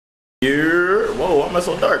Here, whoa, why am I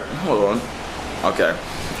so dark? Hold on. Okay,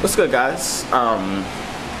 what's good, guys?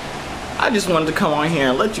 I just wanted to come on here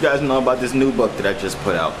and let you guys know about this new book that I just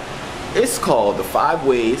put out. It's called The 5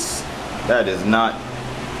 Ways. That does not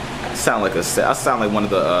sound like I sound like one of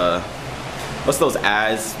the what's those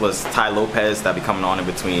ads? Was Ty Lopez that be coming on in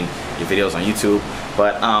between your videos on YouTube?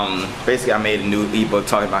 But basically, I made a new ebook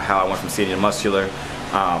talking about how I went from skinny to muscular.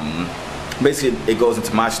 Basically, it goes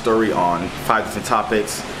into my story on 5 different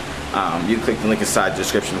topics. You can click the link inside the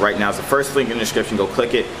description right now. It's the first link in the description. Go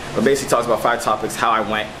click it. But basically talks about 5 topics, how I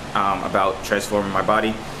went about transforming my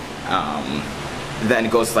body. Then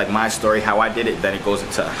it goes to like my story, how I did it. Then it goes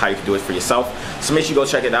into how you can do it for yourself. So make sure you go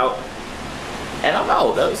check it out. And I'm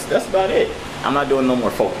out. That's about it. I'm not doing no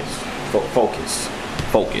more focus.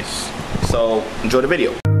 So enjoy the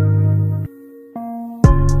video.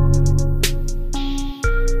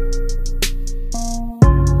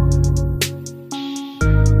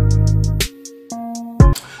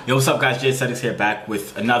 Yo, what's up, guys? Jay Aesthetics here, back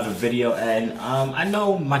with another video. And I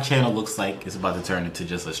know my channel looks like it's about to turn into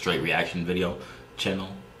just a straight reaction video channel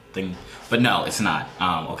thing, but no, it's not.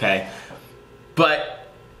 Okay,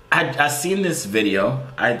 but I seen this video.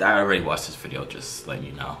 I already watched this video, just letting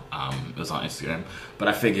you know. It was on Instagram, but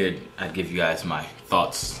I figured I'd give you guys my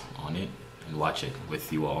thoughts on it and watch it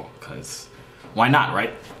with you all, because why not,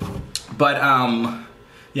 right? But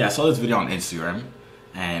yeah, I saw this video on Instagram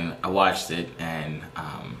and I watched it, and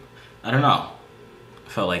I don't know, I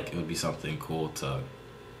felt like it would be something cool to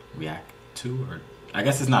react to, or I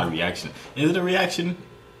guess it's not a reaction. Is it a reaction?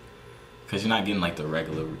 Because you're not getting like the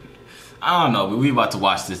regular, I don't know, but we about to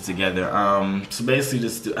watch this together. So basically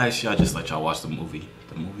just actually I'll just let y'all watch the movie.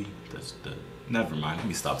 Never mind, let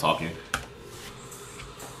me stop talking.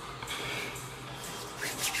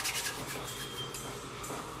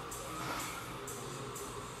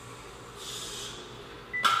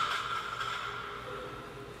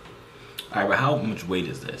 Alright, but how much weight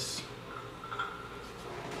is this?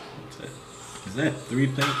 Is that 3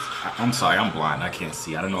 plates? I'm sorry, I'm blind. I can't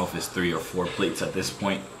see. I don't know if it's 3 or 4 plates at this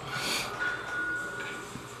point.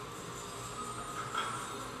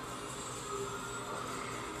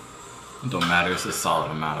 It don't matter. It's a solid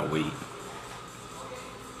amount of weight.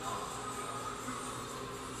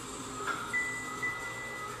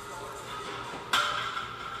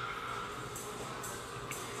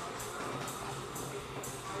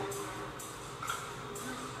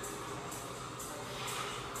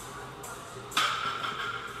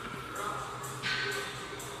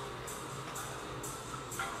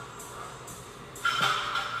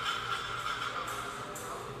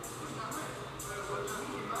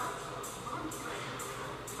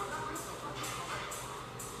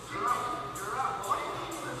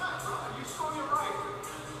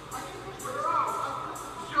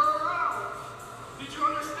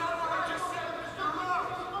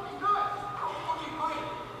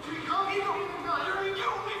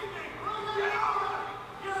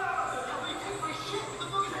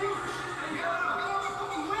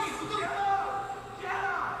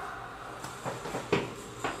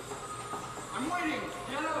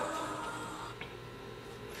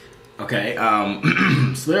 Okay,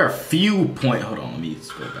 so there are a few points, hold on, let me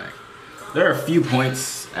scroll back. There are a few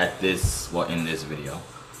points at this, well, in this video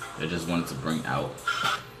that I just wanted to bring out.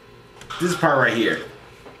 This part right here.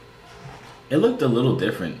 It looked a little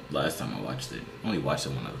different last time I watched it. I only watched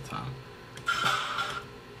it one other time.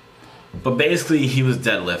 But basically, he was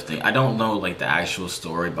deadlifting. I don't know, like, the actual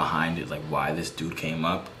story behind it, like, why this dude came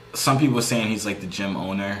up. Some people were saying he's, like, the gym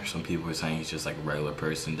owner. Some people were saying he's just, like, a regular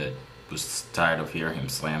person that was tired of hearing him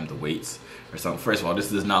slam the weights or something. First of all, this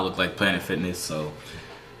does not look like Planet Fitness, so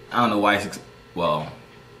I don't know why he's, well,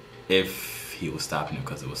 if he was stopping him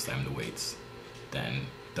because it was slam the weights, then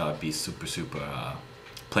that would be super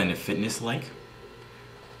Planet Fitness like.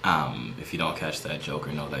 If you don't catch that joke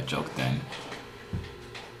or know that joke, then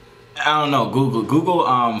I don't know,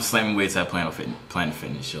 Google slamming weights at Planet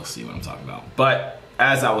Fitness, you'll see what I'm talking about. But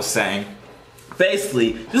as I was saying,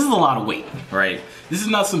 basically, this is a lot of weight, right? This is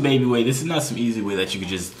not some baby weight. This is not some easy weight that you could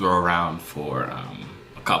just throw around for a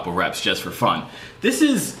couple reps just for fun. This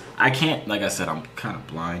is, I can't, like I said, I'm kind of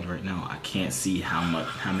blind right now. I can't see how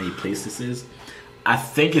many plates this is. I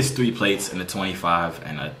think it's 3 plates and a 25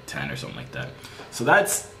 and a 10 or something like that. So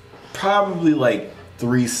that's probably like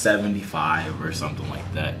 375 or something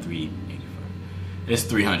like that. 385. It's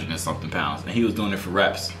 300 and something pounds, and he was doing it for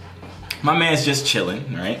reps. My man's just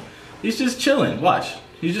chilling, right? He's just chilling. Watch.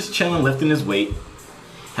 He's just chilling, lifting his weight,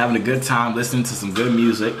 having a good time, listening to some good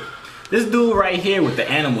music. This dude right here with the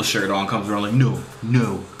animal shirt on comes around like, no,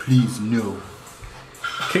 no, please, no.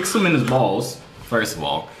 Kicks him in his balls, first of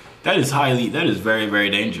all. That is very, very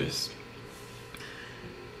dangerous.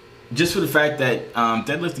 Just for the fact that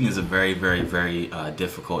deadlifting is a very, very, very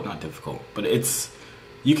difficult, not difficult, but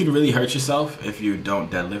you can really hurt yourself if you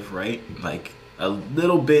don't deadlift right. Like a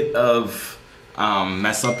little bit of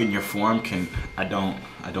mess up in your form I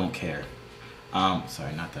don't care.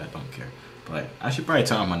 Sorry, not that I don't care, but I should probably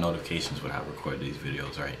turn on my notifications when I record these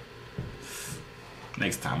videos, right?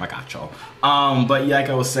 Next time, I got y'all. But yeah, like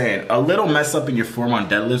I was saying, a little mess up in your form on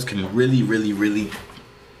deadlifts can really, really, really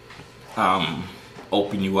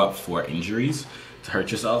open you up for injuries, to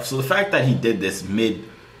hurt yourself. So the fact that he did this mid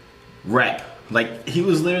rep, like he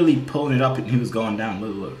was literally pulling it up and he was going down.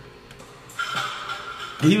 Look.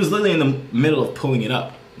 He was literally in the middle of pulling it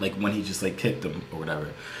up, like when he just like kicked him or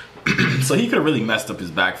whatever. So he could have really messed up his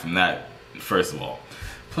back from that, first of all.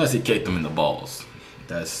 Plus he kicked him in the balls.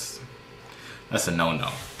 That's a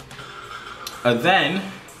no-no. Then,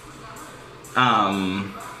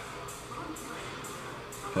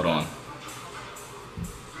 hold on.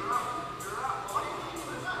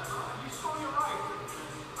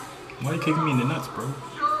 Why are you kicking me in the nuts, bro?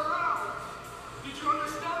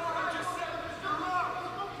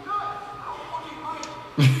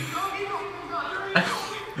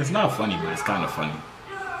 It's not funny, but it's kind of funny.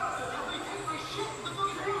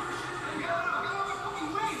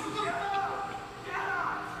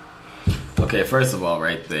 Okay, first of all,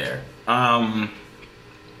 right there.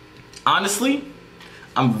 Honestly,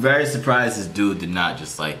 I'm very surprised this dude did not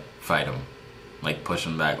just like fight him, like push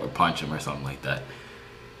him back or punch him or something like that.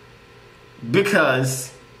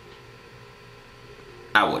 Because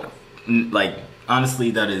I would have, like,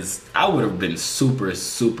 honestly, I would have been super,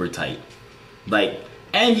 super tight. Like,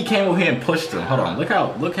 and he came over here and pushed him. Hold on, look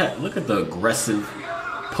at the aggressive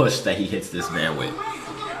push that he hits this man with.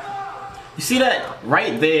 You see that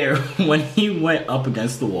right there when he went up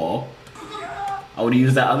against the wall? I would have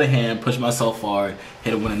used that other hand, pushed myself forward,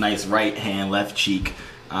 hit him with a nice right hand, left cheek,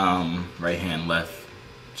 right hand, left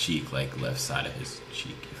cheek, like left side of his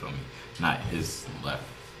cheek. You feel me? Not his left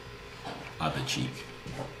other cheek.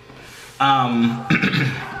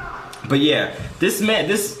 But yeah, this man,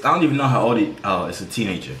 I don't even know how old it's a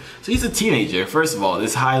teenager. So he's a teenager. First of all,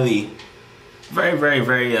 it's very, very,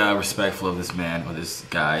 very respectful of this man or this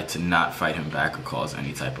guy to not fight him back or cause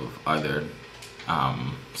any type of other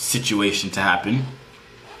situation to happen,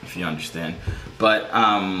 if you understand. But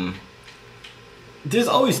there's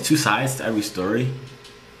always two sides to every story.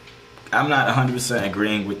 I'm not 100%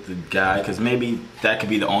 agreeing with the guy, because maybe that could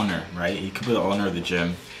be the owner, right? He could be the owner of the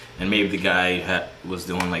gym, and maybe the guy was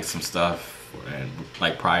doing like some stuff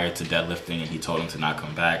like prior to deadlifting and he told him to not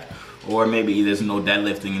come back. Or maybe there's no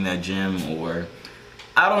deadlifting in that gym, or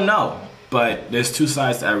I don't know. But there's two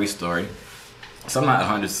sides to every story. So I'm not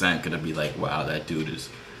 100% gonna be like, wow, that dude is,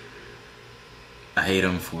 I hate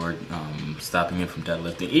him for stopping him from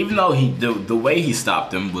deadlifting. Even though the way he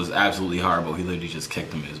stopped him was absolutely horrible. He literally just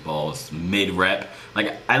kicked him in his balls mid-rep.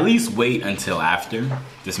 Like, at least wait until after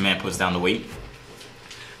this man puts down the weight.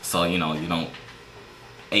 So, you know, you don't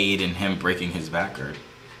aid in him breaking his back or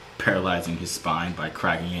paralyzing his spine by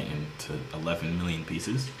cracking it into 11 million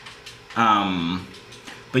pieces.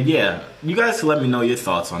 But yeah, you guys can let me know your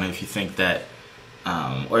thoughts on it, if you think that,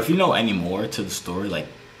 or if you know any more to the story, like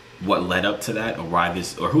what led up to that, or why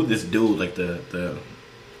this, or who this dude, like the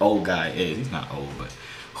old guy is. He's not old, but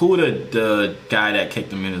who the guy that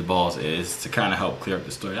kicked him in his balls is, to kind of help clear up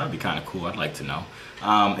the story. That'd be kind of cool. I'd like to know.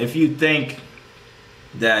 If you think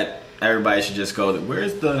that everybody should just go,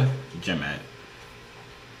 where's the gym at?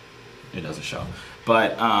 It doesn't show.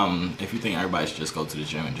 But if you think everybody should just go to the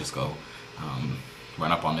gym and just go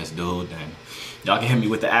run up on this dude, then y'all can hit me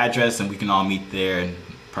with the address and we can all meet there,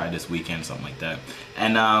 probably this weekend, something like that.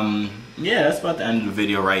 And yeah, that's about the end of the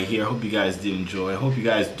video right here. I hope you guys did enjoy. I hope you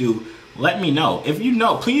guys do. Let me know. If you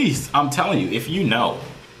know, please, I'm telling you, if you know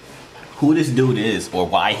who this dude is or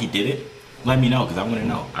why he did it, let me know, because I want to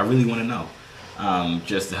know. I really want to know.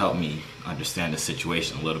 Just to help me understand the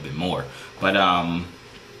situation a little bit more. But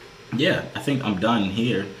yeah, I think I'm done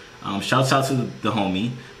here. Shouts out to the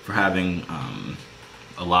homie for having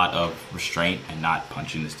a lot of restraint and not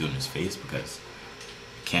punching this dude in his face, because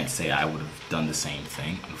I can't say I would have done the same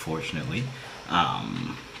thing, unfortunately.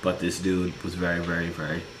 But this dude was very, very,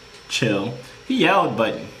 very chill. He yelled,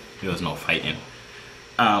 but there was no fighting.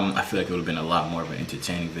 I feel like it would have been a lot more of an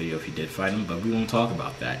entertaining video if he did fight him, but we won't talk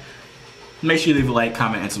about that. Make sure you leave a like,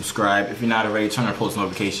 comment, and subscribe. If you're not already, turn on post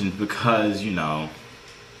notifications, because, you know,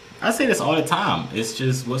 I say this all the time. It's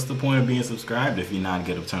just, what's the point of being subscribed if you're not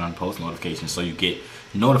going to turn on post notifications so you get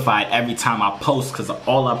notified every time I post, because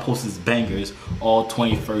all I post is bangers, all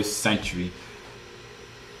 21st century.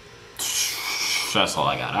 That's all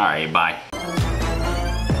I got. All right, bye.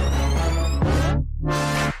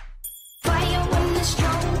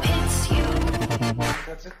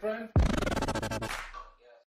 That's it, Brian?